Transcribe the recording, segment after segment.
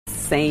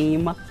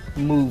same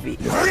movie.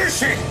 Where is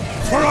she?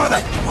 Where are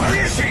they?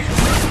 Where is she?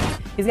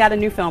 He's got a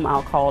new film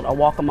out called A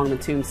Walk Among the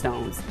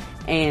Tombstones,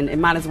 and it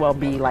might as well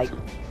be like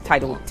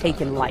titled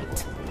Taken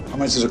Light. How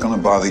much is it going to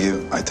bother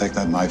you? I take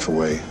that knife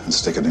away and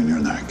stick it in your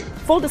neck.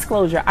 Full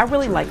disclosure, I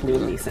really like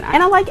Liam Neeson,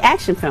 and I like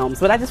action films,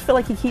 but I just feel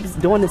like he keeps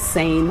doing the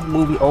same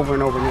movie over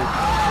and over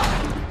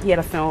again. He had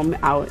a film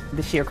out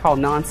this year called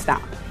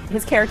Non-Stop.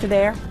 His character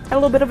there had a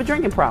little bit of a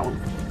drinking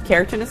problem.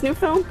 Character in this new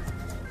film,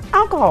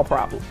 alcohol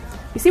problem.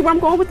 You see where I'm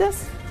going with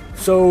this?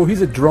 So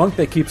he's a drunk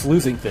that keeps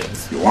losing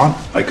things. You want?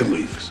 I can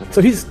leave.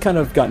 So he's kind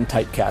of gotten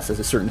typecast as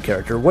a certain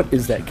character. What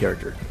is that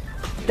character?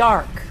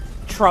 Dark,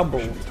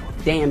 troubled,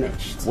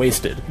 damaged,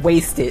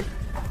 Wasted,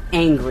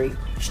 angry,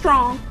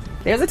 strong.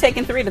 There's a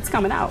Taken 3 that's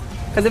coming out.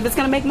 Because if it's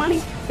going to make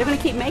money, they're going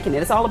to keep making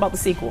it. It's all about the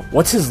sequel.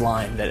 What's his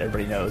line that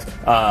everybody knows?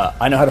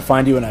 I know how to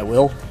find you and I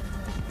will.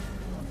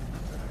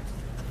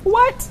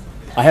 What?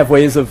 I have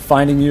ways of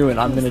finding you and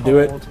I'm going to do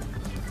it.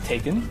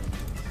 Taken,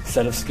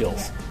 set of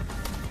skills.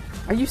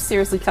 Are you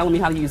seriously telling me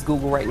how to use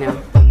Google right now?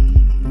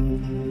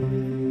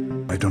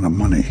 I don't have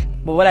money.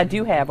 But what I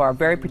do have are a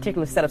very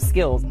particular set of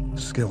skills.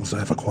 Skills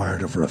I've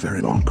acquired over a very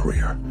long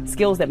career.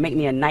 Skills that make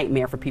me a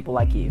nightmare for people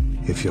like you.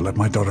 If you let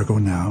my daughter go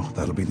now,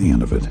 that'll be the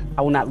end of it.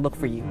 I will not look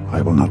for you.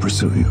 I will not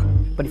pursue you.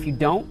 But if you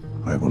don't,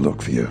 I will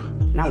look for you.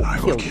 and I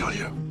will kill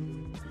you.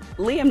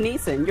 Liam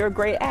Neeson, you're a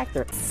great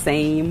actor.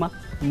 Same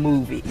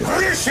movie.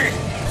 Where is she?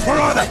 Where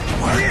are they?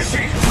 Where is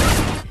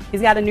she?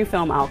 He's got a new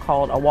film out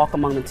called A Walk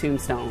Among the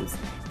Tombstones,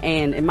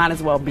 and it might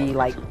as well be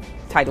like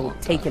titled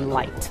Taken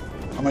Light.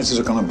 How much is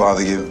it going to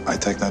bother you? I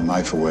take that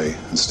knife away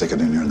and stick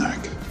it in your neck.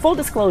 Full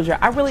disclosure,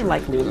 I really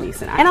like Liam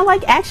Neeson, and I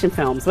like action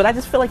films, but I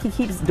just feel like he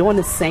keeps doing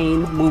the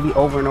same movie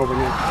over and over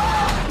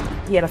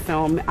again. He had a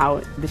film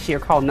out this year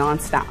called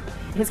Non-Stop.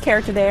 His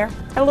character there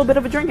had a little bit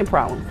of a drinking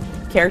problem.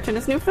 Character in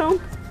this new film,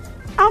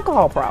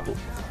 alcohol problem.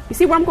 You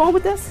see where I'm going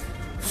with this?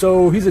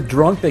 So he's a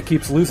drunk that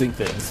keeps losing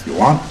things. You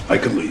want? I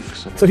can leave.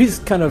 So he's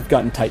kind of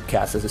gotten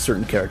typecast as a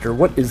certain character.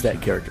 What is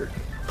that character?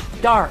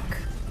 Dark,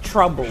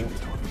 troubled,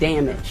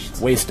 damaged,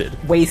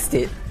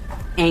 Wasted,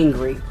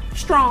 angry,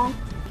 strong.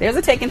 There's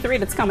a Taken 3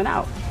 that's coming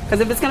out. Because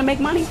if it's going to make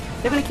money,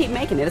 they're going to keep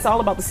making it. It's all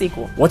about the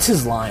sequel. What's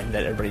his line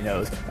that everybody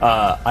knows?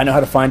 I know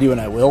how to find you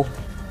and I will.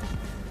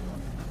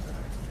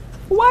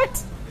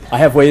 What? I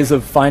have ways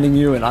of finding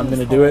you and I'm going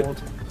to do it.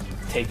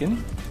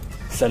 Taken,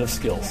 set of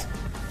skills.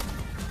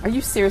 Are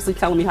you seriously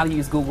telling me how to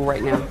use Google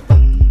right now?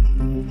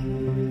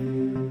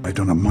 I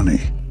don't have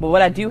money. But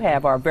what I do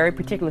have are a very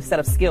particular set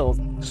of skills.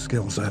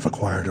 Skills I've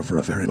acquired over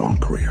a very long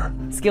career.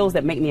 Skills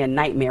that make me a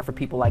nightmare for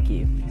people like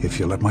you. If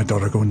you let my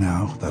daughter go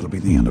now, that'll be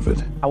the end of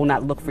it. I will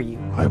not look for you.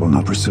 I will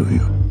not pursue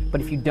you.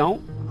 But if you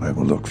don't, I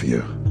will look for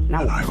you. and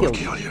I will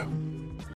kill you.